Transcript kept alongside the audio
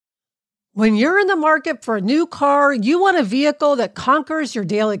When you're in the market for a new car, you want a vehicle that conquers your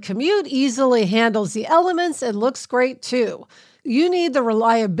daily commute, easily handles the elements, and looks great too. You need the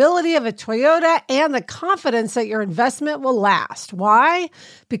reliability of a Toyota and the confidence that your investment will last. Why?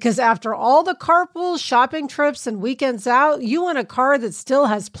 Because after all the carpools, shopping trips, and weekends out, you want a car that still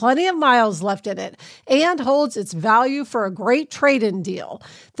has plenty of miles left in it and holds its value for a great trade-in deal.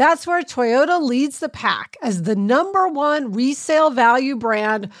 That's where Toyota leads the pack as the #1 resale value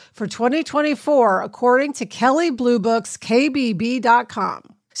brand for 2024, according to Kelley Blue Book's KBB.com.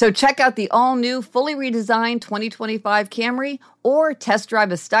 So check out the all-new, fully redesigned 2025 Camry or test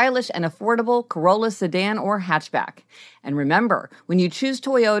drive a stylish and affordable Corolla sedan or hatchback. And remember, when you choose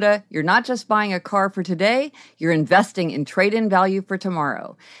Toyota, you're not just buying a car for today, you're investing in trade-in value for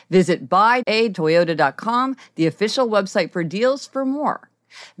tomorrow. Visit buyatoyota.com, the official website for deals, for more.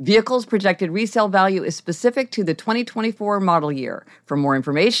 Vehicles' projected resale value is specific to the 2024 model year. For more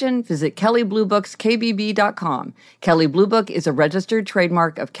information, visit Kelley Blue Book's KBB.com. Kelley Blue Book is a registered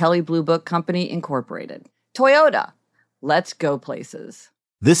trademark of Kelley Blue Book Company, Incorporated. Toyota, let's go places.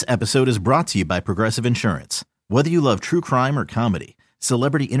 This episode is brought to you by Progressive Insurance. Whether you love true crime or comedy,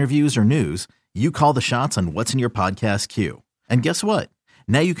 celebrity interviews or news, you call the shots on what's in your podcast queue. And guess what?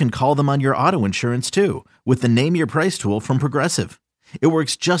 Now you can call them on your auto insurance too with the Name Your Price tool from Progressive. It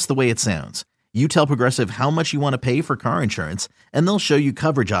works just the way it sounds. You tell Progressive how much you want to pay for car insurance, and they'll show you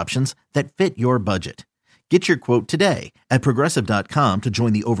coverage options that fit your budget. Get your quote today at Progressive.com to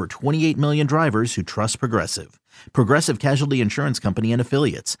join the over 28 million drivers who trust Progressive. Progressive Casualty Insurance Company and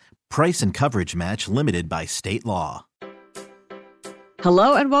Affiliates. Price and coverage match limited by state law.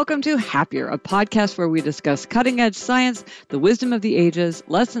 Hello and welcome to Happier, a podcast where we discuss cutting-edge science, the wisdom of the ages,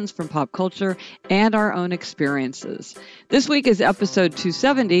 lessons from pop culture, and our own experiences. This week is episode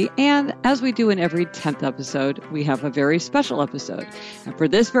 270, and as we do in every 10th episode, we have a very special episode. And for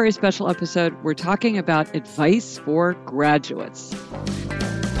this very special episode, we're talking about advice for graduates.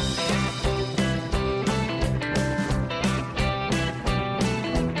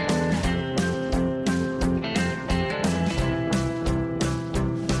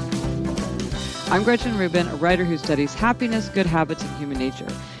 I'm Gretchen Rubin, a writer who studies happiness, good habits, and human nature.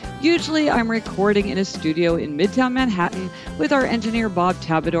 Usually, I'm recording in a studio in Midtown Manhattan with our engineer Bob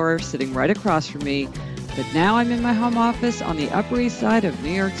Tabador sitting right across from me. But now I'm in my home office on the Upper East Side of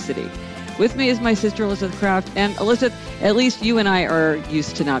New York City. With me is my sister Elizabeth Kraft. And Elizabeth, at least you and I are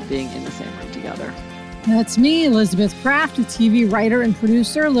used to not being in the same room together. That's me, Elizabeth Kraft, a TV writer and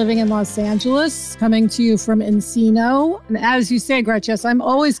producer living in Los Angeles, coming to you from Encino. And as you say, Gretchen, yes, I'm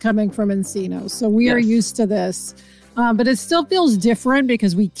always coming from Encino, so we are used to this. But it still feels different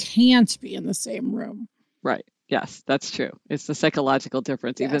because we can't be in the same room. Right. Yes, that's true. It's the psychological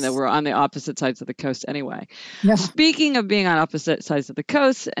difference, even though we're on the opposite sides of the coast anyway. Yeah. Speaking of being on opposite sides of the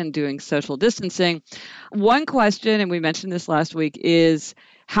coast and doing social distancing, one question, and we mentioned this last week, is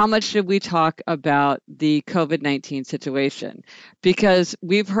how much should we talk about the COVID-19 situation? Because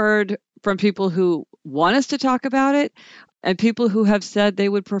we've heard from people who want us to talk about it and people who have said they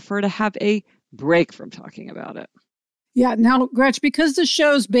would prefer to have a break from talking about it. Yeah. Now, Gretch, because the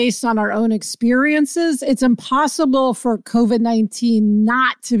show's based on our own experiences, it's impossible for COVID-19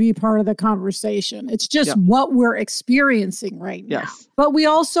 not to be part of the conversation. It's just what we're experiencing right now. Yes. But we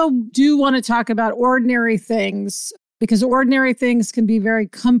also do want to talk about ordinary things, because ordinary things can be very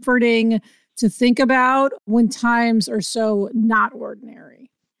comforting to think about when times are so not ordinary.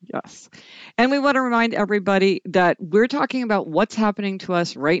 Yes. And we want to remind everybody that we're talking about what's happening to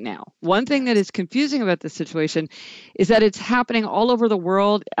us right now. One thing that is confusing about this situation is that it's happening all over the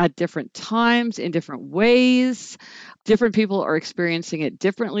world at different times, in different ways. Different people are experiencing it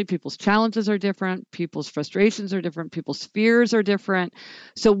differently. People's challenges are different. People's frustrations are different. People's fears are different.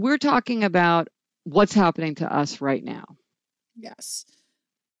 So we're talking about what's happening to us right now. Yes.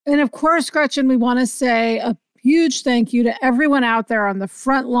 And of course, Gretchen, we want to say a huge thank you to everyone out there on the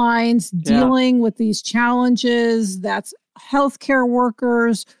front lines dealing with these challenges. That's healthcare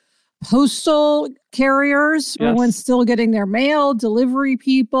workers, postal carriers, everyone's still getting their mail, delivery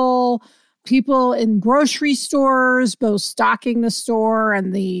people, people in grocery stores, both stocking the store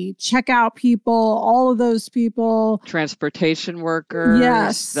and the checkout people, all of those people. Transportation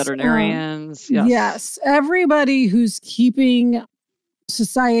workers, veterinarians. Yes, everybody who's keeping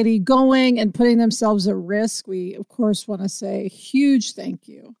society going and putting themselves at risk. We, of course, want to say a huge thank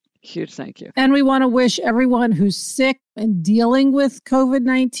you. Huge thank you. And we want to wish everyone who's sick and dealing with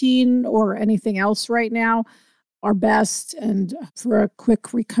COVID-19 or anything else right now our best and for a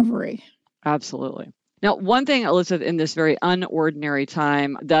quick recovery. Absolutely. Now, one thing, Elizabeth, in this very unordinary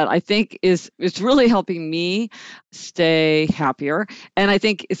time that I think is really helping me stay happier, and I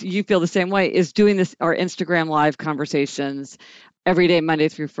think if you feel the same way, is doing our Instagram live conversations every day, Monday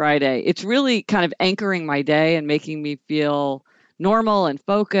through Friday. It's really kind of anchoring my day and making me feel normal and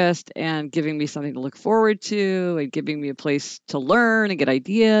focused and giving me something to look forward to and giving me a place to learn and get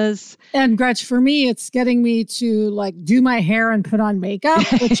ideas. And Gretch, for me, it's getting me to like do my hair and put on makeup,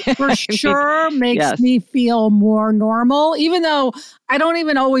 which for sure makes me feel more normal, even though I don't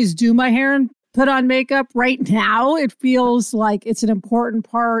even always do my hair and put on makeup right now. It feels like it's an important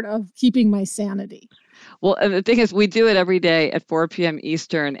part of keeping my sanity. Well, and the thing is, we do it every day at 4 p.m.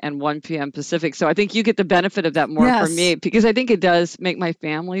 Eastern and 1 p.m. Pacific. So I think you get the benefit of that more from me, because I think it does make my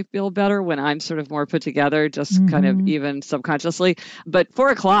family feel better when I'm sort of more put together, just kind of even subconsciously. But 4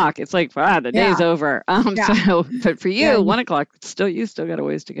 o'clock, it's like, the day's over. So, but for you, 1 o'clock, you still got a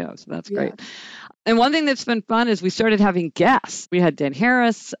ways to go. So that's great. And one thing that's been fun is we started having guests. We had Dan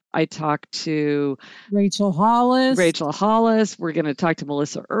Harris. I talked to Rachel Hollis. We're going to talk to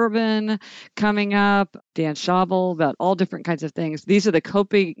Melissa Urban coming up, Dan Schabel, about all different kinds of things. These are the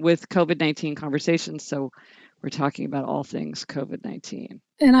coping with COVID-19 conversations. So we're talking about all things COVID-19.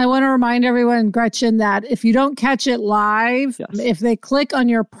 And I want to remind everyone, Gretchen, that if you don't catch it live, if they click on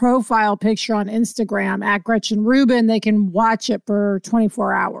your profile picture on Instagram at Gretchen Rubin, they can watch it for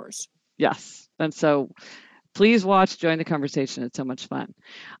 24 hours. Yes. And so please watch, join the conversation. It's so much fun.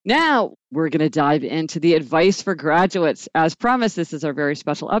 Now we're going to dive into the advice for graduates. As promised, this is our very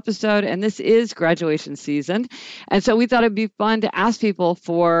special episode, and this is graduation season. And so we thought it'd be fun to ask people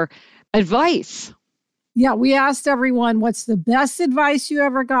for advice. Yeah, we asked everyone, what's the best advice you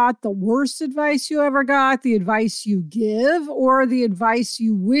ever got, the worst advice you ever got, the advice you give, or the advice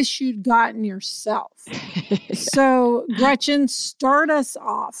you wish you'd gotten yourself? So, Gretchen, start us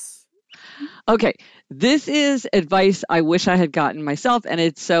off. Okay, this is advice I wish I had gotten myself, and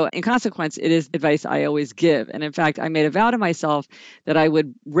in consequence, it is advice I always give. And in fact, I made a vow to myself that I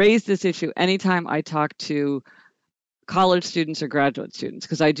would raise this issue anytime I talk to college students or graduate students,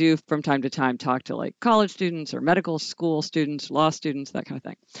 because I do from time to time talk to like college students or medical school students, law students, that kind of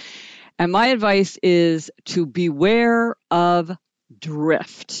thing. And my advice is to beware of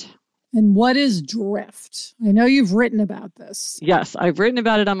drift. And what is drift? I know you've written about this. Yes, I've written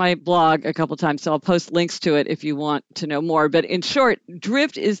about it on my blog a couple of times, so I'll post links to it if you want to know more. But in short,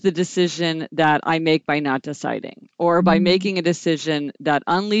 drift is the decision that I make by not deciding, or by making a decision that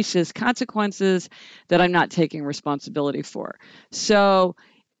unleashes consequences that I'm not taking responsibility for. So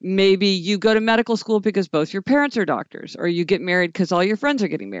maybe you go to medical school because both your parents are doctors, or you get married because all your friends are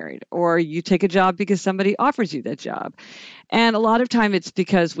getting married, or you take a job because somebody offers you that job. And a lot of time it's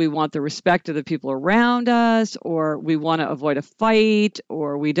because we want the respect of the people around us, or we want to avoid a fight,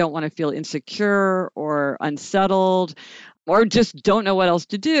 or we don't want to feel insecure or unsettled, or just don't know what else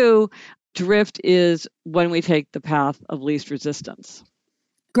to do. Drift is when we take the path of least resistance.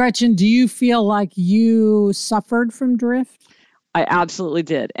 Gretchen, do you feel like you suffered from drift? I absolutely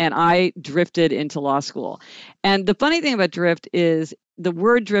did. And I drifted into law school. And the funny thing about drift is the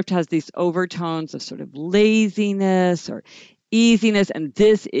word drift has these overtones of sort of laziness or easiness, and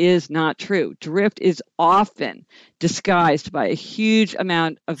this is not true. Drift is often disguised by a huge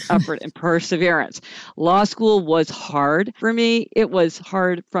amount of effort and perseverance. Law school was hard for me. It was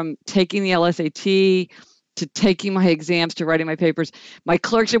hard from taking the LSAT to taking my exams, to writing my papers, my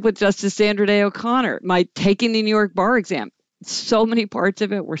clerkship with Justice Sandra Day O'Connor, my taking the New York bar exam. So many parts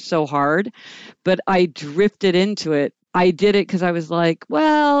of it were so hard, but I drifted into it. I did it because I was like,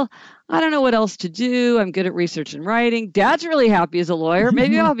 well, I don't know what else to do. I'm good at research and writing. Dad's really happy as a lawyer.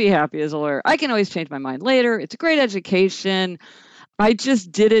 Maybe I'll be happy as a lawyer. I can always change my mind later. It's a great education. I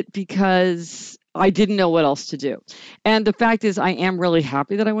just did it because I didn't know what else to do. And the fact is, I am really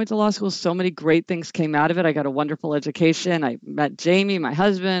happy that I went to law school. So many great things came out of it. I got a wonderful education. I met Jamie, my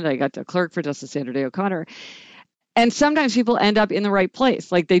husband. I got to clerk for Justice Sandra Day O'Connor. And sometimes people end up in the right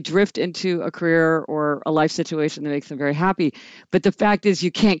place, like they drift into a career or a life situation that makes them very happy. But the fact is,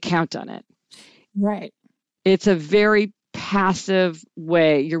 you can't count on it. Right. It's a very passive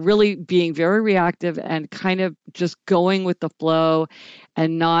way. You're really being very reactive and kind of just going with the flow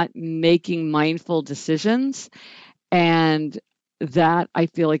and not making mindful decisions. And that, I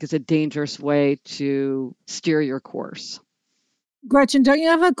feel like, is a dangerous way to steer your course. Gretchen, don't you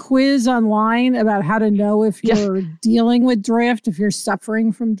have a quiz online about how to know if you're dealing with drift, if you're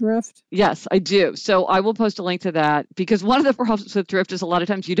suffering from drift? Yes, I do. So I will post a link to that, because one of the problems with drift is a lot of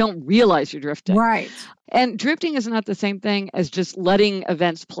times you don't realize you're drifting. Right. And drifting is not the same thing as just letting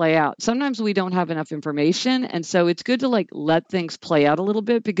events play out. Sometimes we don't have enough information. And so it's good to let things play out a little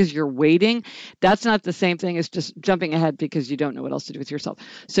bit because you're waiting. That's not the same thing as just jumping ahead because you don't know what else to do with yourself.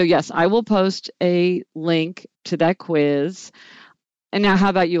 So yes, I will post a link to that quiz. And now how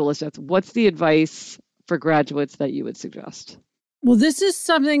about you, Elizabeth? What's the advice for graduates that you would suggest? Well, this is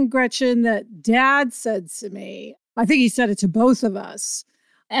something, Gretchen, that Dad said to me. I think he said it to both of us.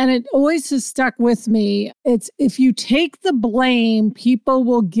 And it always has stuck with me. It's if you take the blame, people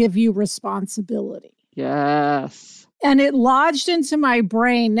will give you responsibility. Yes. And it lodged into my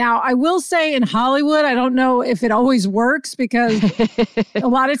brain. Now, I will say in Hollywood, I don't know if it always works because a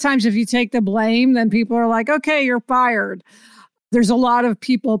lot of times if you take the blame, then people are like, okay, you're fired. There's a lot of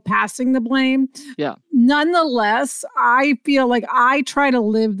people passing the blame. Yeah. Nonetheless, I feel like I try to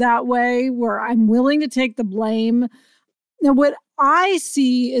live that way where I'm willing to take the blame. Now, what I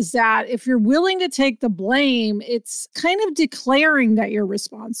see is that if you're willing to take the blame, it's kind of declaring that you're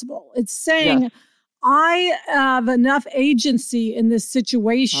responsible. It's saying, I have enough agency in this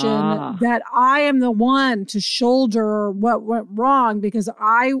situation that I am the one to shoulder what went wrong because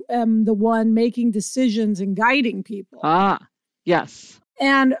I am the one making decisions and guiding people. Yes.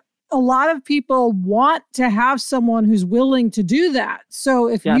 And a lot of people want to have someone who's willing to do that. So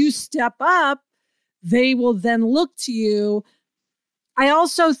if you step up, they will then look to you. I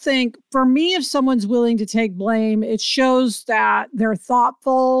also think for me, if someone's willing to take blame, it shows that they're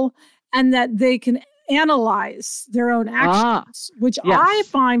thoughtful and that they can analyze their own actions, which I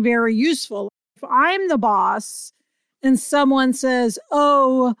find very useful. If I'm the boss and someone says,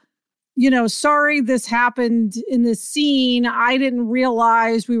 sorry, this happened in this scene. I didn't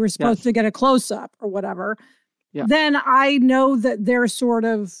realize we were supposed to get a close-up or whatever. Yeah. Then I know that they're sort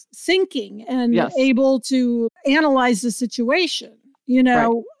of thinking and able to analyze the situation.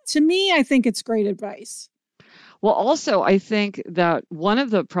 To me, I think it's great advice. Well, also, I think that one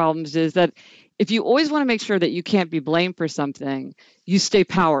of the problems is that if you always want to make sure that you can't be blamed for something, you stay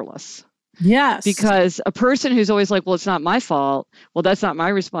powerless. Yes. Because a person who's always like, well, it's not my fault. Well, that's not my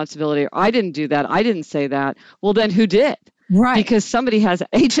responsibility. Or, I didn't do that. I didn't say that. Well, then who did? Right. Because somebody has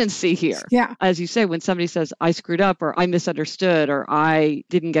agency here. Yeah. As you say, when somebody says, I screwed up or I misunderstood or I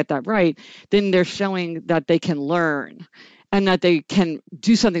didn't get that right, then they're showing that they can learn and that they can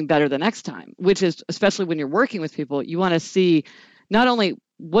do something better the next time, which is, especially when you're working with people, you want to see not only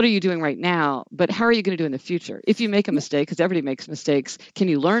what are you doing right now, but how are you going to do in the future? If you make a mistake, because everybody makes mistakes, can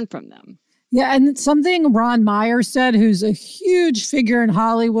you learn from them? Yeah, and something Ron Meyer said, who's a huge figure in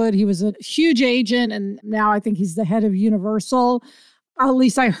Hollywood. He was a huge agent, and now I think he's the head of Universal. At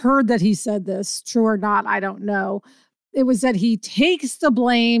least I heard that he said this. True or not, I don't know. It was that he takes the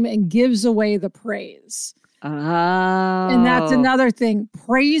blame and gives away the praise. Oh. And that's another thing.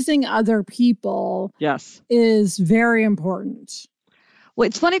 Praising other people is very important. Well,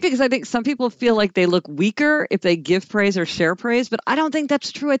 it's funny because I think some people feel like they look weaker if they give praise or share praise, but I don't think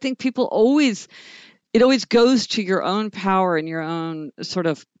that's true. I think people it always goes to your own power and your own sort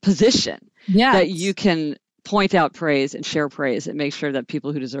of position that you can point out praise and share praise and make sure that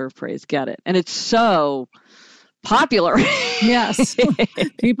people who deserve praise get it. And it's so popular. Yes.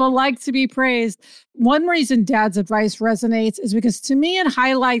 People like to be praised. One reason Dad's advice resonates is because to me, it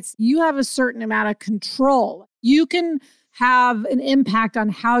highlights you have a certain amount of control. You can have an impact on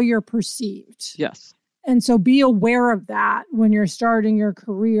how you're perceived. Yes. And so be aware of that when you're starting your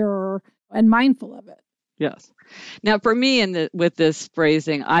career and mindful of it. Yes. Now, for me, with this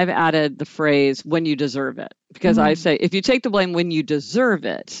phrasing, I've added the phrase, when you deserve it, because I say, if you take the blame when you deserve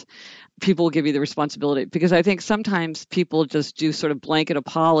it, people will give you the responsibility, because I think sometimes people just do sort of blanket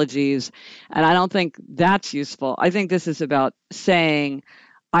apologies, and I don't think that's useful. I think this is about saying,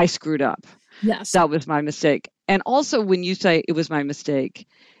 I screwed up. Yes. That was my mistake. And also when you say it was my mistake,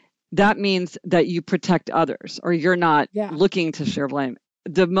 that means that you protect others or you're not looking to share blame.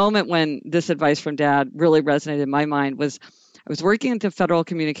 The moment when this advice from Dad really resonated in my mind was I was working at the Federal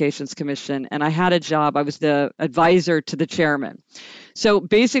Communications Commission and I had a job. I was the advisor to the chairman. So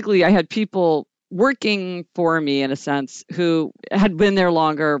basically I had people working for me in a sense who had been there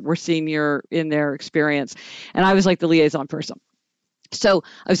longer, were senior in their experience. And I was like the liaison person. So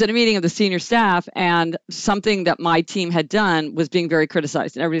I was at a meeting of the senior staff and something that my team had done was being very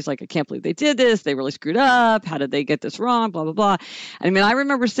criticized. And everybody's like, I can't believe they did this. They really screwed up. How did they get this wrong? Blah, blah, blah. I mean, I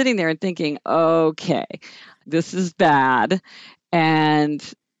remember sitting there and thinking, okay, this is bad. And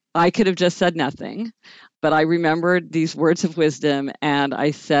I could have just said nothing. But I remembered these words of wisdom and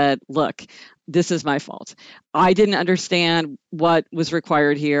I said, look, this is my fault. I didn't understand what was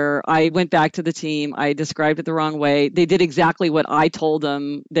required here. I went back to the team. I described it the wrong way. They did exactly what I told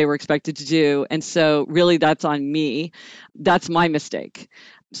them they were expected to do. And so really that's on me. That's my mistake.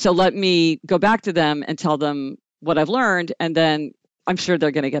 So let me go back to them and tell them what I've learned, and then I'm sure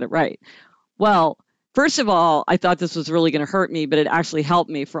they're going to get it right. Well, first of all, I thought this was really going to hurt me, but it actually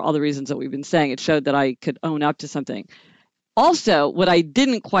helped me for all the reasons that we've been saying. It showed that I could own up to something. Also, what I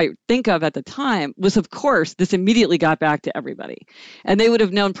didn't quite think of at the time was, of course, this immediately got back to everybody. And they would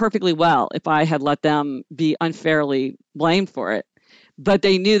have known perfectly well if I had let them be unfairly blamed for it. But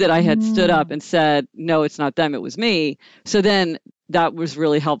they knew that I had stood up and said, no, it's not them, it was me. So then that was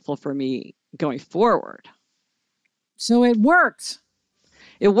really helpful for me going forward. So it worked.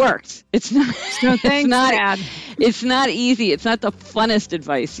 It worked. It's not. So thanks, Dad. It's not easy. It's not the funnest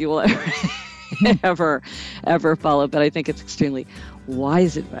advice you will ever follow, but I think it's extremely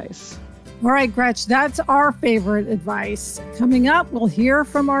wise advice. All right, Gretch, that's our favorite advice. Coming up, we'll hear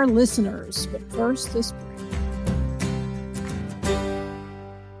from our listeners. But first, this break.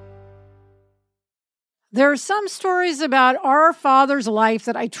 There are some stories about our father's life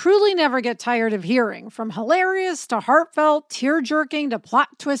that I truly never get tired of hearing. From hilarious to heartfelt, tear-jerking to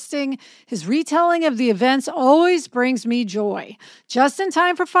plot-twisting, his retelling of the events always brings me joy. Just in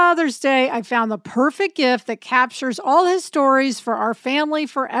time for Father's Day, I found the perfect gift that captures all his stories for our family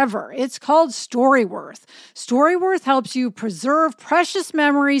forever. It's called Storyworth. Storyworth helps you preserve precious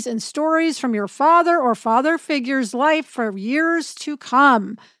memories and stories from your father or father figure's life for years to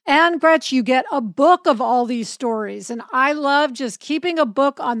come. And Gretch, you get a book of all these stories. And I love just keeping a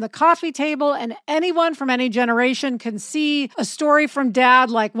book on the coffee table, and anyone from any generation can see a story from Dad,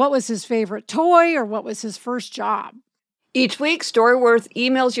 like what was his favorite toy or what was his first job. Each week, Storyworth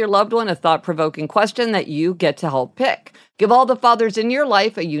emails your loved one a thought-provoking question that you get to help pick. Give all the fathers in your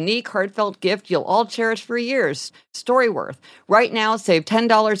life a unique, heartfelt gift you'll all cherish for years. Storyworth. Right now, save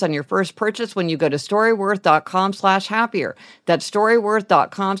 $10 on your first purchase when you go to storyworth.com/happier. That's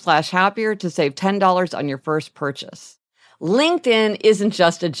storyworth.com/happier to save $10 on your first purchase. LinkedIn isn't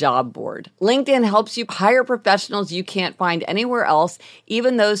just a job board. LinkedIn helps you hire professionals you can't find anywhere else,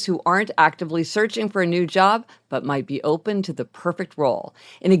 even those who aren't actively searching for a new job, but might be open to the perfect role.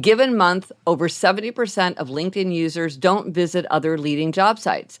 In a given month, over 70% of LinkedIn users don't visit other leading job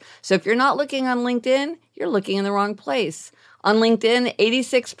sites. So if you're not looking on LinkedIn, you're looking in the wrong place. On LinkedIn,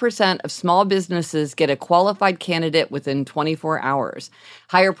 86% of small businesses get a qualified candidate within 24 hours.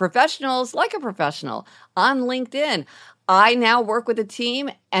 Hire professionals like a professional on LinkedIn. I now work with a team,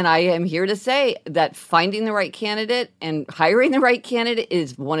 and I am here to say that finding the right candidate and hiring the right candidate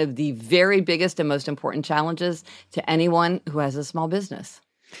is one of the very biggest and most important challenges to anyone who has a small business.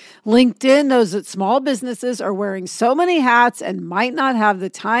 LinkedIn knows that small businesses are wearing so many hats and might not have the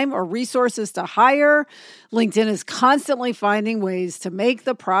time or resources to hire. LinkedIn is constantly finding ways to make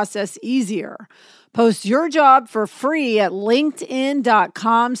the process easier. Post your job for free at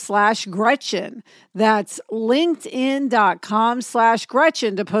linkedin.com/Gretchen. That's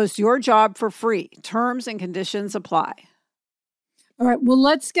linkedin.com/Gretchen to post your job for free. Terms and conditions apply. All right, well,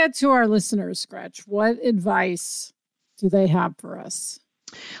 let's get to our listeners, Gretch. What advice do they have for us?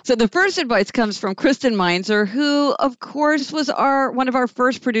 So the first advice comes from Kristen Meinzer, who, of course, was one of our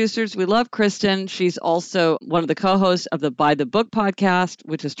first producers. We love Kristen. She's also one of the co-hosts of the By the Book podcast,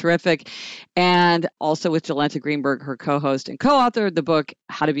 which is terrific, and also with Jolenta Greenberg, her co-host and co-author of the book,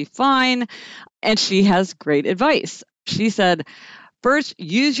 How to Be Fine. And she has great advice. She said, first,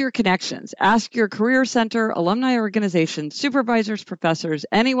 use your connections. Ask your career center, alumni organization, supervisors, professors,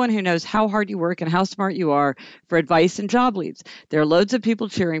 anyone who knows how hard you work and how smart you are for advice and job leads. There are loads of people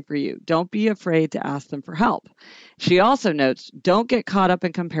cheering for you. Don't be afraid to ask them for help. She also notes, don't get caught up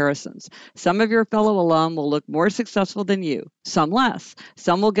in comparisons. Some of your fellow alum will look more successful than you, some less.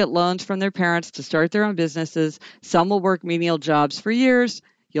 Some will get loans from their parents to start their own businesses. Some will work menial jobs for years.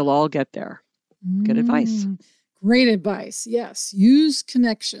 You'll all get there. Good advice. Great advice. Yes. Use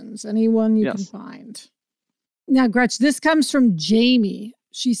connections, anyone you can find. Now, Gretch, this comes from Jamie.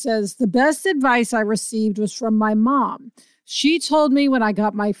 She says, the best advice I received was from my mom. She told me when I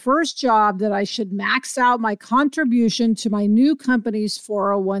got my first job that I should max out my contribution to my new company's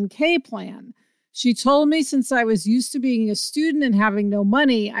 401k plan. She told me since I was used to being a student and having no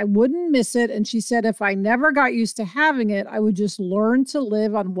money, I wouldn't miss it. And she said if I never got used to having it, I would just learn to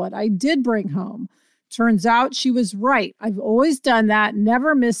live on what I did bring home. Turns out she was right. I've always done that,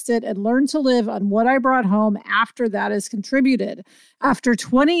 never missed it, and learned to live on what I brought home after that is contributed. After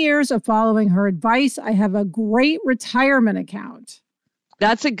 20 years of following her advice, I have a great retirement account.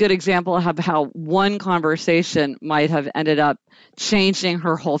 That's a good example of how one conversation might have ended up changing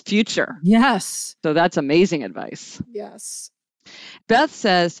her whole future. Yes. So that's amazing advice. Yes. Beth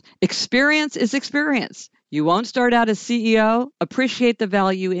says, experience is experience. You won't start out as CEO. Appreciate the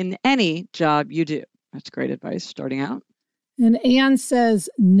value in any job you do. That's great advice starting out. And Anne says,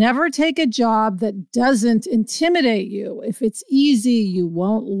 never take a job that doesn't intimidate you. If it's easy, you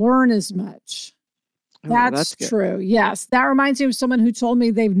won't learn as much. That's true. Yes. That reminds me of someone who told me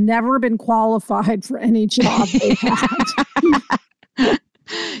they've never been qualified for any job they've had.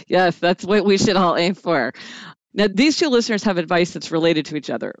 Yes, that's what we should all aim for. Now, these two listeners have advice that's related to each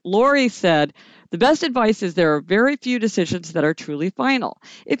other. Lori said, the best advice is there are very few decisions that are truly final.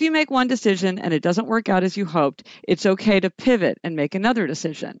 If you make one decision and it doesn't work out as you hoped, it's okay to pivot and make another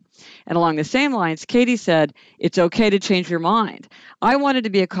decision. And along the same lines, Katie said, it's okay to change your mind. I wanted to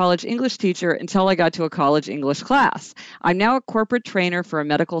be a college English teacher until I got to a college English class. I'm now a corporate trainer for a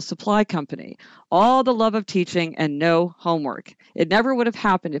medical supply company. All the love of teaching and no homework. It never would have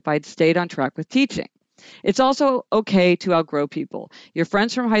happened if I'd stayed on track with teaching. It's also okay to outgrow people. Your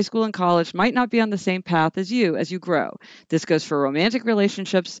friends from high school and college might not be on the same path as you grow. This goes for romantic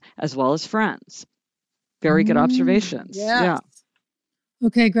relationships as well as friends. Very good observations. Yes. Yeah.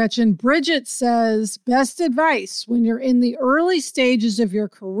 Okay, Gretchen. Bridget says, best advice when you're in the early stages of your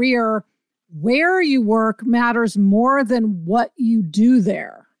career, where you work matters more than what you do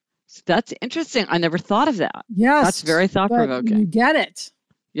there. That's interesting. I never thought of that. Yes. That's very thought-provoking. You get it.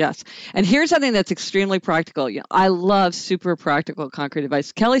 Yes. And here's something that's extremely practical. I love super practical, concrete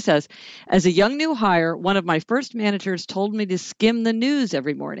advice. Kelly says, as a young new hire, one of my first managers told me to skim the news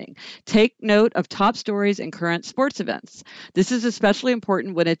every morning. Take note of top stories and current sports events. This is especially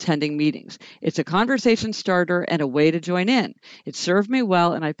important when attending meetings. It's a conversation starter and a way to join in. It served me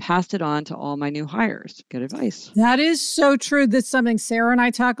well, and I passed it on to all my new hires. Good advice. That is so true. That's something Sarah and I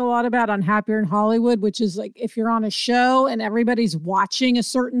talk a lot about on Happier in Hollywood, which is like if you're on a show and everybody's watching a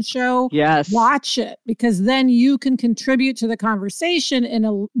certain show, yes, watch it, because then you can contribute to the conversation in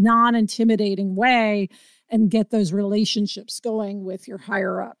a non-intimidating way and get those relationships going with your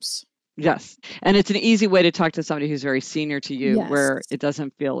higher ups. Yes. And it's an easy way to talk to somebody who's very senior to you, yes, where it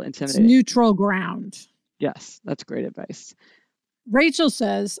doesn't feel intimidating. It's neutral ground. Yes, that's great advice. Rachel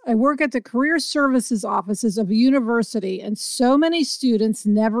says, I work at the career services offices of a university, and so many students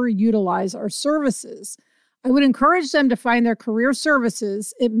never utilize our services. I would encourage them to find their career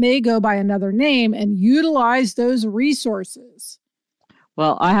services. It may go by another name, and utilize those resources.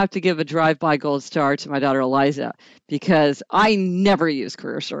 Well, I have to give a drive-by gold star to my daughter, Eliza, because I never use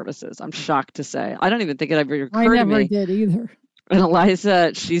career services. I'm shocked to say. I don't even think it ever occurred to me. I never did either. And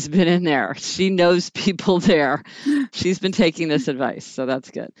Eliza, she's been in there. She knows people there. She's been taking this advice, so that's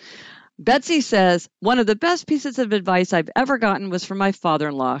good. Betsy says, one of the best pieces of advice I've ever gotten was from my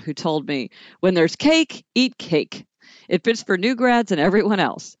father-in-law, who told me, when there's cake, eat cake. It fits for new grads and everyone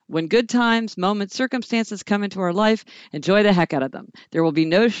else. When good times, moments, circumstances come into our life, enjoy the heck out of them. There will be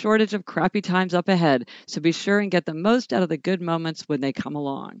no shortage of crappy times up ahead, so be sure and get the most out of the good moments when they come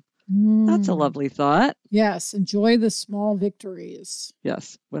along. That's a lovely thought. Yes, enjoy the small victories.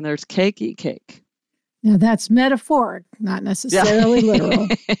 Yes, when there's cake, eat cake. Now that's metaphoric, not necessarily literal.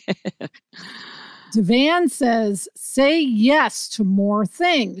 Devan says, say yes to more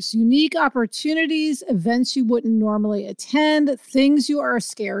things, unique opportunities, events you wouldn't normally attend, things you are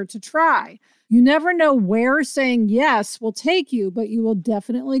scared to try. You never know where saying yes will take you, but you will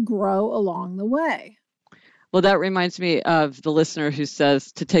definitely grow along the way. Well, that reminds me of the listener who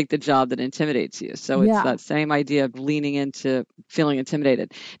says to take the job that intimidates you. So it's that same idea of leaning into feeling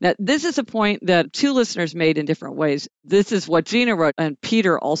intimidated. Now, this is a point that two listeners made in different ways. This is what Gina wrote, and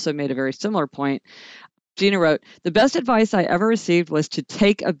Peter also made a very similar point. Gina wrote, the best advice I ever received was to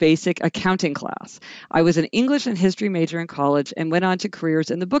take a basic accounting class. I was an English and history major in college and went on to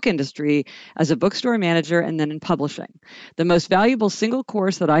careers in the book industry as a bookstore manager and then in publishing. The most valuable single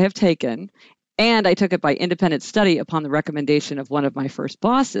course that I have taken, and I took it by independent study upon the recommendation of one of my first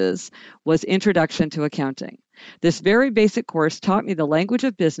bosses, was Introduction to Accounting. This very basic course taught me the language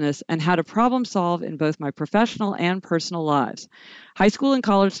of business and how to problem solve in both my professional and personal lives. High school and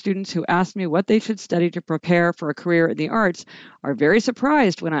college students who ask me what they should study to prepare for a career in the arts are very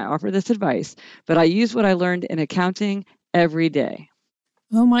surprised when I offer this advice, but I use what I learned in accounting every day.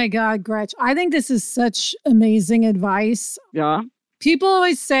 Oh my God, Gretch. I think this is such amazing advice. Yeah. People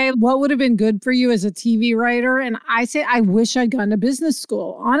always say, what would have been good for you as a TV writer? And I say, I wish I'd gone to business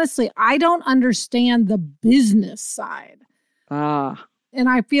school. Honestly, I don't understand the business side. And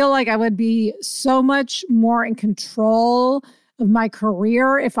I feel like I would be so much more in control of my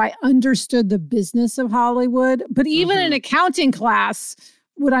career if I understood the business of Hollywood. But even an accounting class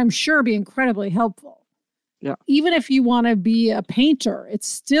would, I'm sure, be incredibly helpful. Yeah. Even if you want to be a painter, it's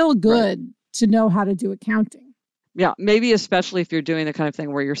still good to know how to do accounting. Yeah, maybe especially if you're doing the kind of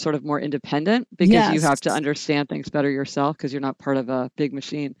thing where you're sort of more independent because you have to understand things better yourself because you're not part of a big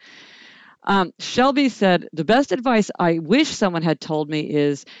machine. Shelby said, the best advice I wish someone had told me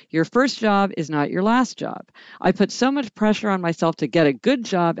is your first job is not your last job. I put so much pressure on myself to get a good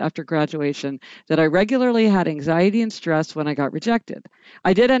job after graduation that I regularly had anxiety and stress when I got rejected.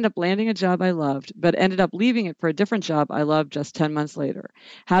 I did end up landing a job I loved, but ended up leaving it for a different job I loved just 10 months later.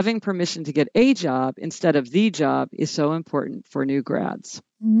 Having permission to get a job instead of the job is so important for new grads.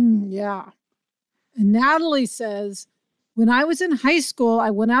 Yeah. And Natalie says, when I was in high school,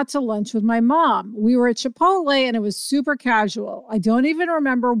 I went out to lunch with my mom. We were at Chipotle and it was super casual. I don't even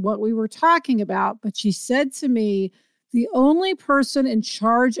remember what we were talking about, but she said to me, the only person in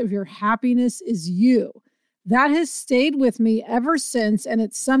charge of your happiness is you. That has stayed with me ever since, and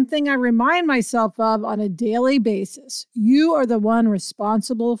it's something I remind myself of on a daily basis. You are the one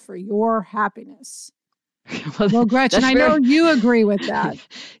responsible for your happiness. Well, Gretchen, I know you agree with that.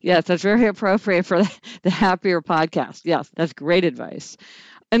 Yes, that's very appropriate for the Happier podcast. Yes, that's great advice.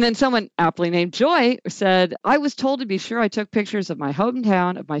 And then someone aptly named Joy said, I was told to be sure I took pictures of my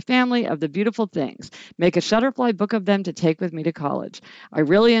hometown, of my family, of the beautiful things, make a Shutterfly book of them to take with me to college. I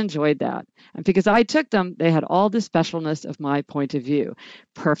really enjoyed that. And because I took them, they had all the specialness of my point of view.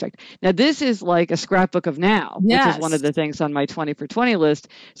 Perfect. Now, this is like a scrapbook of now, which is one of the things on my 20 for 20 list.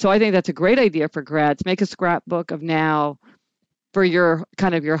 So I think that's a great idea for grads. Make a scrapbook of now for your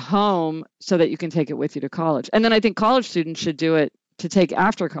kind of your home so that you can take it with you to college. And then I think college students should do it to take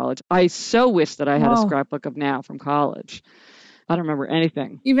after college. I so wish that I had a scrapbook of now from college. I don't remember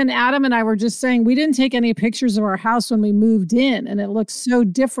anything. Even Adam and I were just saying we didn't take any pictures of our house when we moved in, and it looks so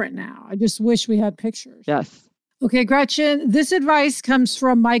different now. I just wish we had pictures. Yes. Okay, Gretchen, this advice comes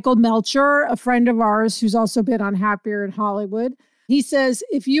from Michael Melcher, a friend of ours who's also been on Happier in Hollywood. He says,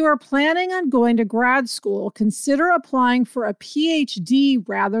 if you are planning on going to grad school, consider applying for a PhD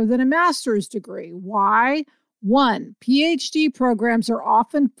rather than a master's degree. Why? 1, PhD programs are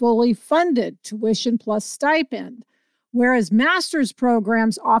often fully funded, tuition plus stipend, whereas master's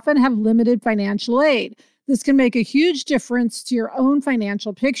programs often have limited financial aid. This can make a huge difference to your own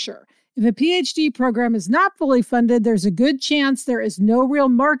financial picture. If a PhD program is not fully funded, there's a good chance there is no real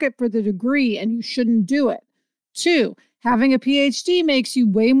market for the degree and you shouldn't do it. 2, having a PhD makes you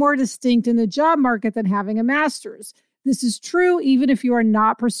way more distinct in the job market than having a master's. This is true even if you are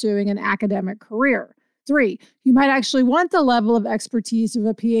not pursuing an academic career. 3, you might actually want the level of expertise of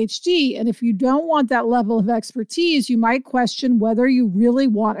a PhD, and if you don't want that level of expertise, you might question whether you really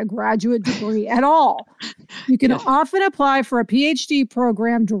want a graduate degree at all. You can often apply for a PhD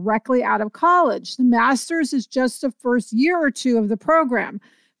program directly out of college. The master's is just the first year or two of the program.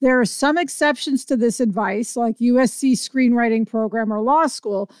 There are some exceptions to this advice, like USC screenwriting program or law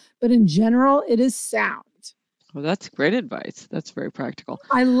school, but in general, it is sound. Well, that's great advice. That's very practical.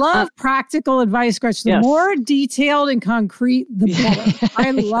 I love practical advice, Gretchen. The more detailed and concrete, the better.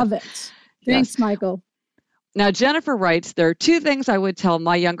 I love it. Thanks, Michael. Now, Jennifer writes, there are 2 things I would tell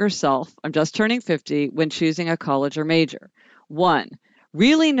my younger self, I'm just turning 50, when choosing a college or major. 1,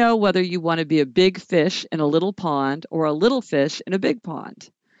 really know whether you want to be a big fish in a little pond or a little fish in a big pond.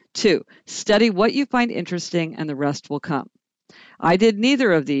 2, study what you find interesting and the rest will come. I did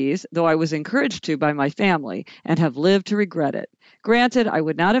neither of these, though I was encouraged to by my family and have lived to regret it. Granted, I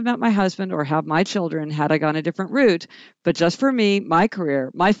would not have met my husband or have my children had I gone a different route, but just for me, my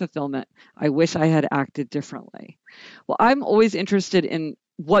career, my fulfillment, I wish I had acted differently. Well, I'm always interested in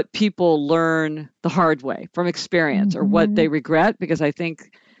what people learn the hard way from experience or what they regret, because I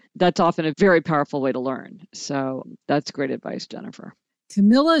think that's often a very powerful way to learn. So that's great advice, Jennifer.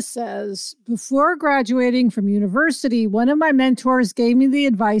 Camilla says, before graduating from university, one of my mentors gave me the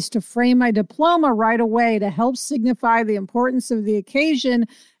advice to frame my diploma right away to help signify the importance of the occasion,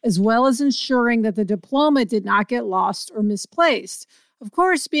 as well as ensuring that the diploma did not get lost or misplaced. Of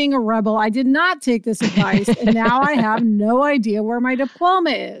course, being a rebel, I did not take this advice, and now I have no idea where my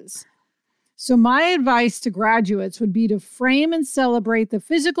diploma is. So my advice to graduates would be to frame and celebrate the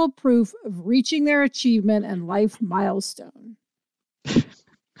physical proof of reaching their achievement and life milestone.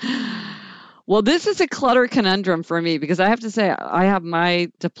 Well, this is a clutter conundrum for me because I have to say I have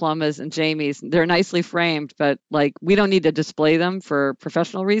my diplomas and Jamie's. They're nicely framed, but we don't need to display them for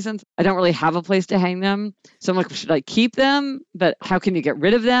professional reasons. I don't really have a place to hang them. So I'm like, should I keep them? But how can you get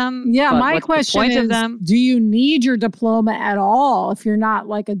rid of them? Yeah, my question is, do you need your diploma at all if you're not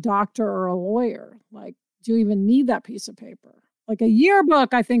like a doctor or a lawyer? Do you even need that piece of paper? Like a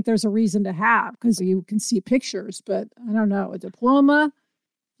yearbook, I think there's a reason to have because you can see pictures, but I don't know. A diploma,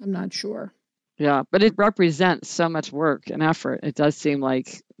 I'm not sure. Yeah, but it represents so much work and effort. It does seem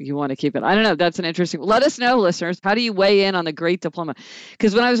like you want to keep it. I don't know. That's an interesting. Let us know, listeners. How do you weigh in on the Great Diploma?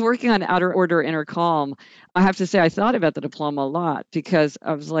 Because when I was working on Outer Order, Inner Calm, I have to say I thought about the diploma a lot because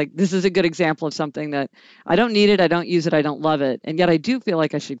I was like, this is a good example of something that I don't need it, I don't use it, I don't love it, and yet I do feel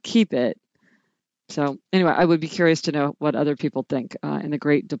like I should keep it. So anyway, I would be curious to know what other people think in the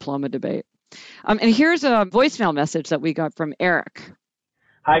Great Diploma debate. And here's a voicemail message that we got from Eric.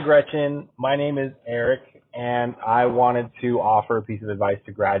 Hi, Gretchen. My name is Eric, and I wanted to offer a piece of advice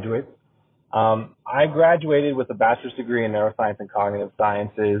to graduates. I graduated with a bachelor's degree in neuroscience and cognitive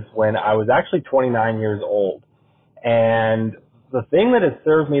sciences when I was actually 29 years old. And the thing that has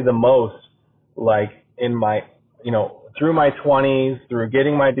served me the most, like in my, through my 20s, through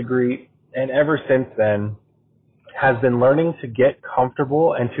getting my degree, and ever since then, has been learning to get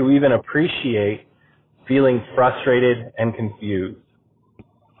comfortable and to even appreciate feeling frustrated and confused.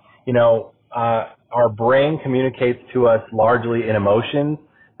 Our brain communicates to us largely in emotions.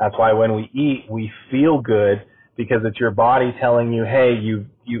 That's why when we eat, we feel good because it's your body telling you, hey,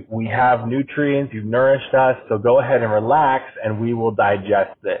 we have nutrients, you've nourished us, so go ahead and relax and we will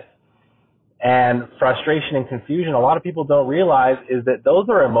digest this. And frustration and confusion, a lot of people don't realize is that those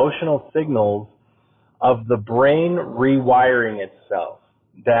are emotional signals of the brain rewiring itself,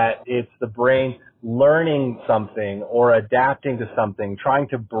 that it's the brain learning something or adapting to something, trying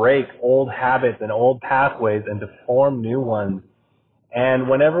to break old habits and old pathways and to form new ones. And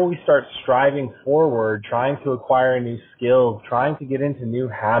whenever we start striving forward, trying to acquire new skills, trying to get into new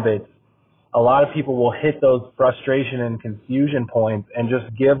habits, a lot of people will hit those frustration and confusion points and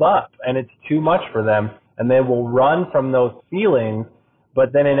just give up. And it's too much for them. And they will run from those feelings,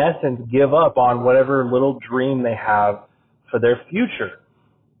 but then in essence give up on whatever little dream they have for their future.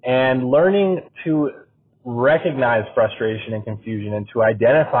 And learning to recognize frustration and confusion and to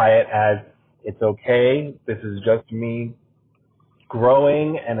identify it as it's okay, this is just me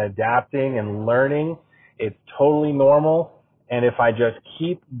growing and adapting and learning, it's totally normal. And if I just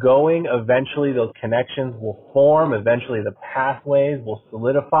keep going, eventually those connections will form, eventually the pathways will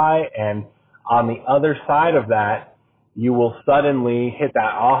solidify, and on the other side of that, you will suddenly hit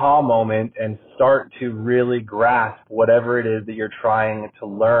that aha moment and start to really grasp whatever it is that you're trying to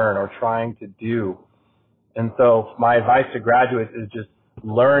learn or trying to do. And so my advice to graduates is just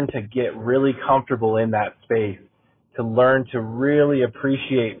learn to get really comfortable in that space, to learn to really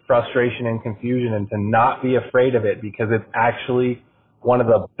appreciate frustration and confusion and to not be afraid of it, because it's actually one of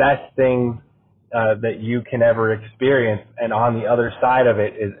the best things that you can ever experience. And on the other side of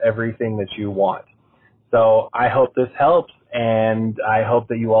it is everything that you want. So I hope this helps, and I hope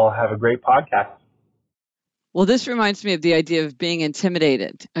that you all have a great podcast. Well, this reminds me of the idea of being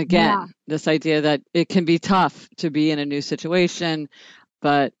intimidated. Again, This idea that it can be tough to be in a new situation,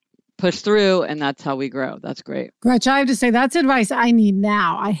 but push through, and that's how we grow. That's great. Gretchen, I have to say, that's advice I need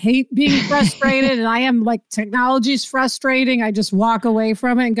now. I hate being frustrated, and I am like, technology's frustrating. I just walk away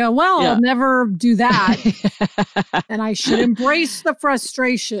from it and go, I'll never do that. And I should embrace the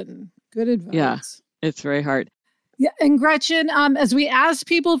frustration. Good advice. Yeah. It's very hard. Yeah. And Gretchen, as we ask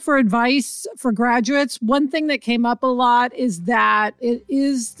people for advice for graduates, one thing that came up a lot is that it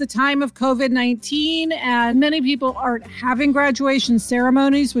is the time of COVID-19 and many people aren't having graduation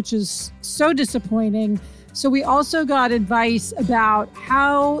ceremonies, which is so disappointing. So we also got advice about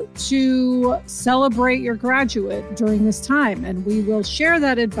how to celebrate your graduate during this time. And we will share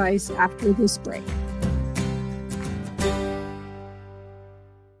that advice after this break.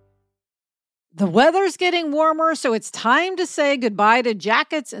 The weather's getting warmer, so it's time to say goodbye to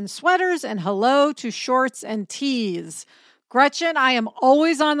jackets and sweaters and hello to shorts and tees. Gretchen, I am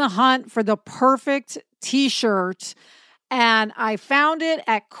always on the hunt for the perfect t-shirt, and I found it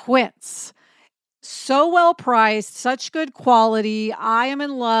at Quince. So well priced, such good quality. I am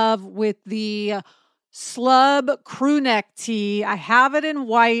in love with the Slub crew neck tee. I have it in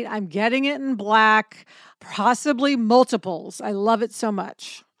white. I'm getting it in black, possibly multiples. I love it so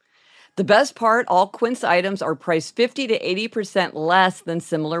much. The best part, all Quince items are priced 50 to 80% less than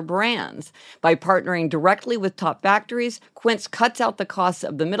similar brands. By partnering directly with top factories, Quince cuts out the costs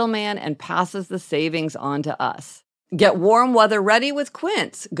of the middleman and passes the savings on to us. Get warm weather ready with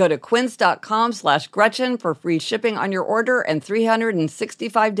Quince. Go to quince.com/Gretchen for free shipping on your order and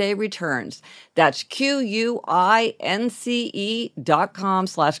 365-day returns. That's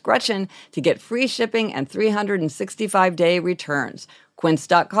QUINCE.com/Gretchen to get free shipping and 365-day returns.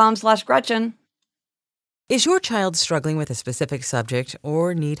 Quince.com/Gretchen. Is your child struggling with a specific subject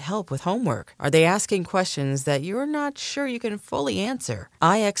or need help with homework? Are they asking questions that you're not sure you can fully answer?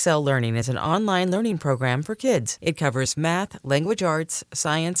 IXL Learning is an online learning program for kids. It covers math, language arts,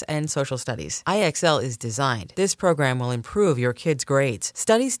 science, and social studies. IXL is designed. This program will improve your kids' grades.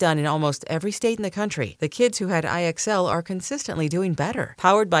 Studies done in almost every state in the country. The kids who had IXL are consistently doing better.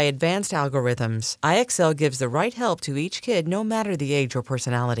 Powered by advanced algorithms, IXL gives the right help to each kid no matter the age or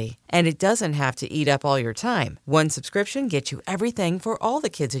personality. And it doesn't have to eat up all your time. One subscription gets you everything for all the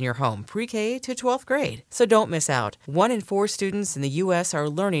kids in your home, pre-K to 12th grade. So don't miss out. 1 in 4 students in the U.S. are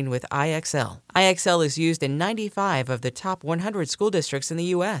learning with IXL. IXL is used in 95 of the top 100 school districts in the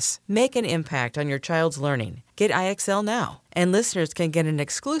U.S. Make an impact on your child's learning. Get IXL now. And listeners can get an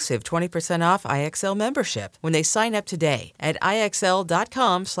exclusive 20% off IXL membership when they sign up today at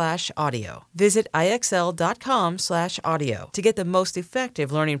IXL.com/audio. Visit IXL.com/audio to get the most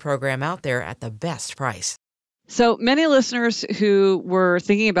effective learning program out there at the best price. So many listeners who were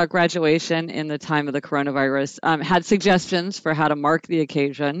thinking about graduation in the time of the coronavirus had suggestions for how to mark the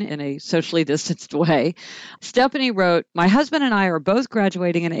occasion in a socially distanced way. Stephanie wrote, "My husband and I are both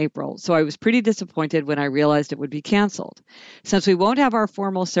graduating in April, so I was pretty disappointed when I realized it would be canceled. Since we won't have our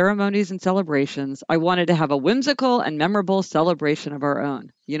formal ceremonies and celebrations, I wanted to have a whimsical and memorable celebration of our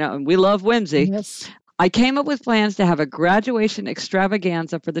own. You know, and we love whimsy. Yes. I came up with plans to have a graduation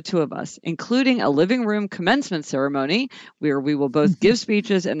extravaganza for the two of us, including a living room commencement ceremony where we will both give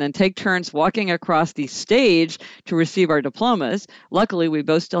speeches and then take turns walking across the stage to receive our diplomas. Luckily, we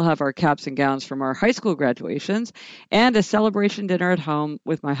both still have our caps and gowns from our high school graduations, and a celebration dinner at home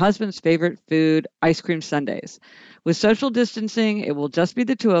with my husband's favorite food, ice cream sundaes. With social distancing, it will just be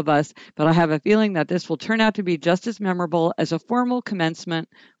the two of us, but I have a feeling that this will turn out to be just as memorable as a formal commencement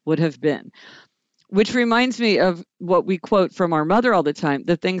would have been." Which reminds me of what we quote from our mother all the time: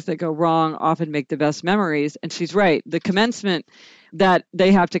 the things that go wrong often make the best memories. And she's right. The commencement that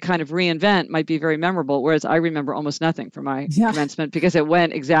they have to kind of reinvent might be very memorable, whereas I remember almost nothing from my commencement because it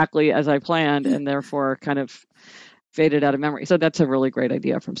went exactly as I planned and therefore kind of faded out of memory. So that's a really great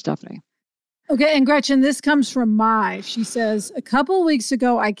idea from Stephanie. Okay, and Gretchen, this comes from Mai. She says, "A couple weeks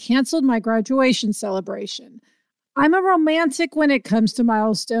ago, I canceled my graduation celebration. I'm a romantic when it comes to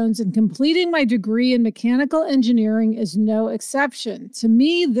milestones, and completing my degree in mechanical engineering is no exception. To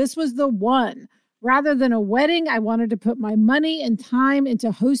me, this was the one. Rather than a wedding, I wanted to put my money and time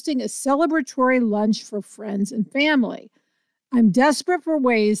into hosting a celebratory lunch for friends and family. I'm desperate for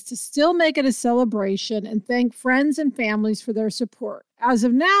ways to still make it a celebration and thank friends and families for their support. As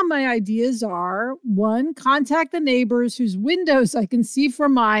of now, my ideas are: 1, contact the neighbors whose windows I can see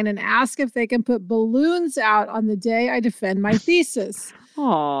from mine and ask if they can put balloons out on the day I defend my thesis."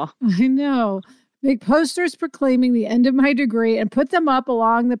 Aw. I know. "Make posters proclaiming the end of my degree and put them up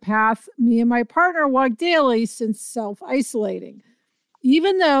along the path me and my partner walk daily since self-isolating.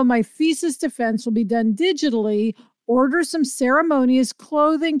 Even though my thesis defense will be done digitally, order some ceremonious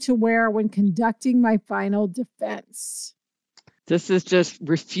clothing to wear when conducting my final defense." This is just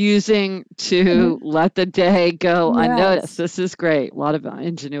refusing to let the day go unnoticed. This is great. A lot of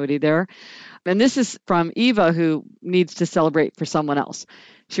ingenuity there. And this is from Eva, who needs to celebrate for someone else.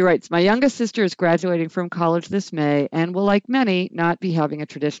 She writes, "My youngest sister is graduating from college this May and will, like many, not be having a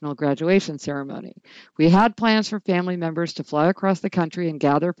traditional graduation ceremony. We had plans for family members to fly across the country and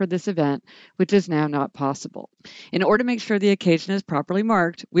gather for this event, which is now not possible. In order to make sure the occasion is properly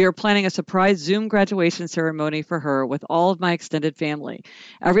marked, we are planning a surprise Zoom graduation ceremony for her with all of my extended family.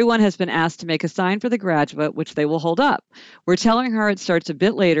 Everyone has been asked to make a sign for the graduate, which they will hold up. We're telling her it starts a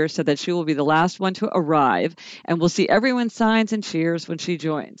bit later so that she will be the last one to arrive, and we'll see everyone's signs and cheers when she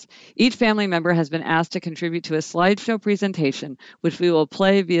joins. Each family member has been asked to contribute to a slideshow presentation, which we will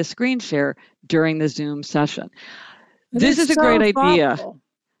play via screen share during the Zoom session." This is a great idea.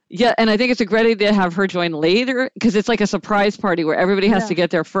 Yeah, and I think it's a great idea to have her join later because it's like a surprise party where everybody has to get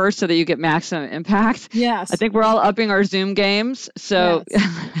there first so that you get maximum impact. Yes. I think we're all upping our Zoom games. So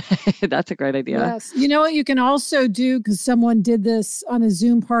that's a great idea. Yes. You know what you can also do, because someone did this on a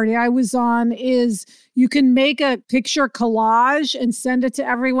Zoom party I was on, is you can make a picture collage and send it to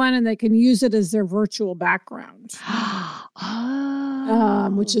everyone and they can use it as their virtual background,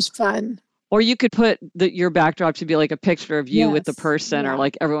 which is fun. Or you could put your backdrop to be like a picture of you with the person, or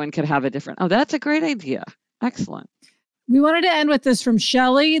like everyone could have a different. Oh, that's a great idea. Excellent. We wanted to end with this from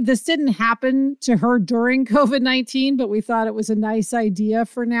Shelley. This didn't happen to her during COVID-19, but we thought it was a nice idea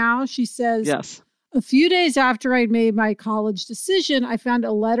for now. She says, "Yes. A few days after I'd made my college decision, I found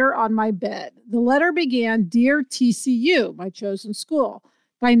a letter on my bed. The letter began, 'Dear TCU, my chosen school.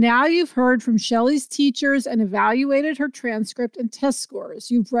 By now, you've heard from Shelley's teachers and evaluated her transcript and test scores.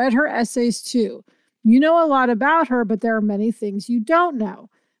 You've read her essays too. You know a lot about her, but there are many things you don't know.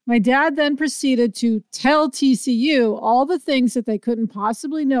 My dad then proceeded to tell TCU all the things that they couldn't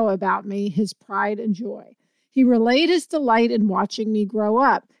possibly know about me, his pride and joy. He relayed his delight in watching me grow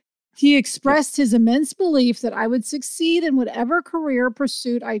up. He expressed his immense belief that I would succeed in whatever career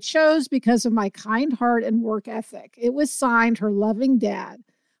pursuit I chose because of my kind heart and work ethic. It was signed, her loving dad.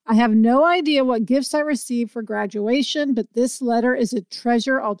 I have no idea what gifts I received for graduation, but this letter is a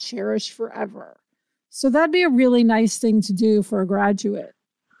treasure I'll cherish forever. So that'd be a really nice thing to do for a graduate.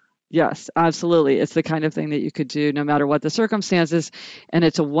 Yes, absolutely. It's the kind of thing that you could do no matter what the circumstances, and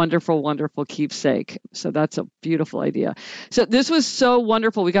it's a wonderful, wonderful keepsake. So that's a beautiful idea. So this was so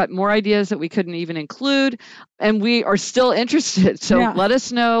wonderful. We got more ideas that we couldn't even include, and we are still interested. So let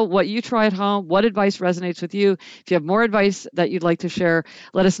us know what you try at home, what advice resonates with you. If you have more advice that you'd like to share,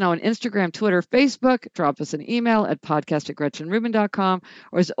 let us know on Instagram, Twitter, Facebook. Drop us an email at podcast@GretchenRubin.com.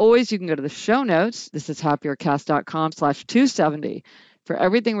 Or as always, you can go to the show notes. This is happiercast.com/270. for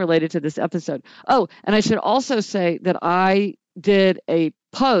everything related to this episode. Oh, and I should also say that I did a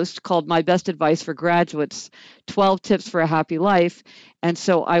post called My Best Advice for Graduates, 12 Tips for a Happy Life. And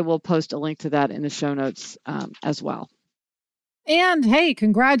so I will post a link to that in the show notes as well. And hey,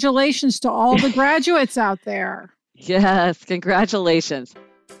 congratulations to all the graduates out there. Yes, congratulations.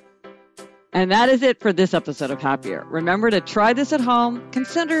 And that is it for this episode of Happier. Remember to try this at home.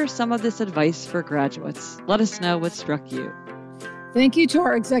 Consider some of this advice for graduates. Let us know what struck you. Thank you to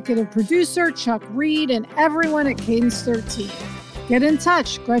our executive producer, Chuck Reed, and everyone at Cadence 13. Get in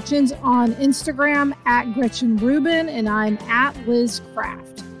touch. Gretchen's on Instagram @GretchenRubin, and I'm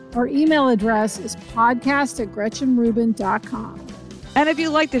 @LizCraft. Our email address is podcast@GretchenRubin.com. And if you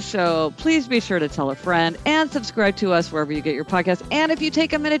like the show, please be sure to tell a friend and subscribe to us wherever you get your podcasts. And if you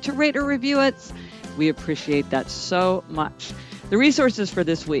take a minute to rate or review it, we appreciate that so much. The resources for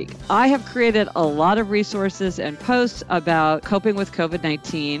this week. I have created a lot of resources and posts about coping with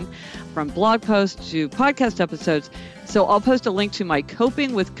COVID-19, from blog posts to podcast episodes. So I'll post a link to my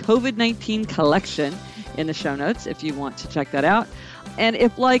Coping with COVID-19 collection in the show notes if you want to check that out. And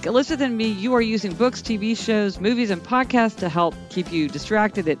if, like Elizabeth and me, you are using books, TV shows, movies, and podcasts to help keep you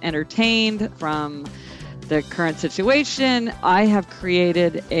distracted and entertained from the current situation, I have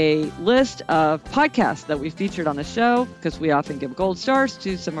created a list of podcasts that we featured on the show, because we often give gold stars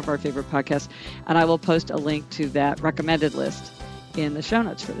to some of our favorite podcasts. And I will post a link to that recommended list in the show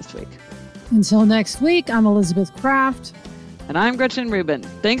notes for this week. Until next week, I'm Elizabeth Kraft. And I'm Gretchen Rubin.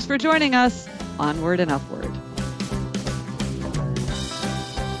 Thanks for joining us. Onward and upward.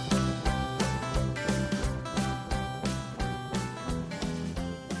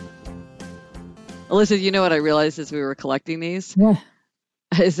 Alyssa, you know what I realized as we were collecting these? Yeah.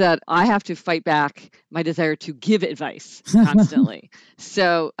 Is that I have to fight back my desire to give advice constantly.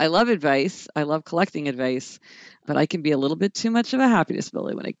 So I love advice. I love collecting advice, but I can be a little bit too much of a happiness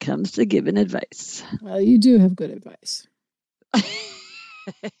bully when it comes to giving advice. Well, you do have good advice.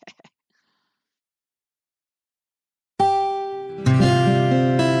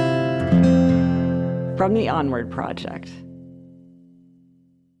 From the Onward Project.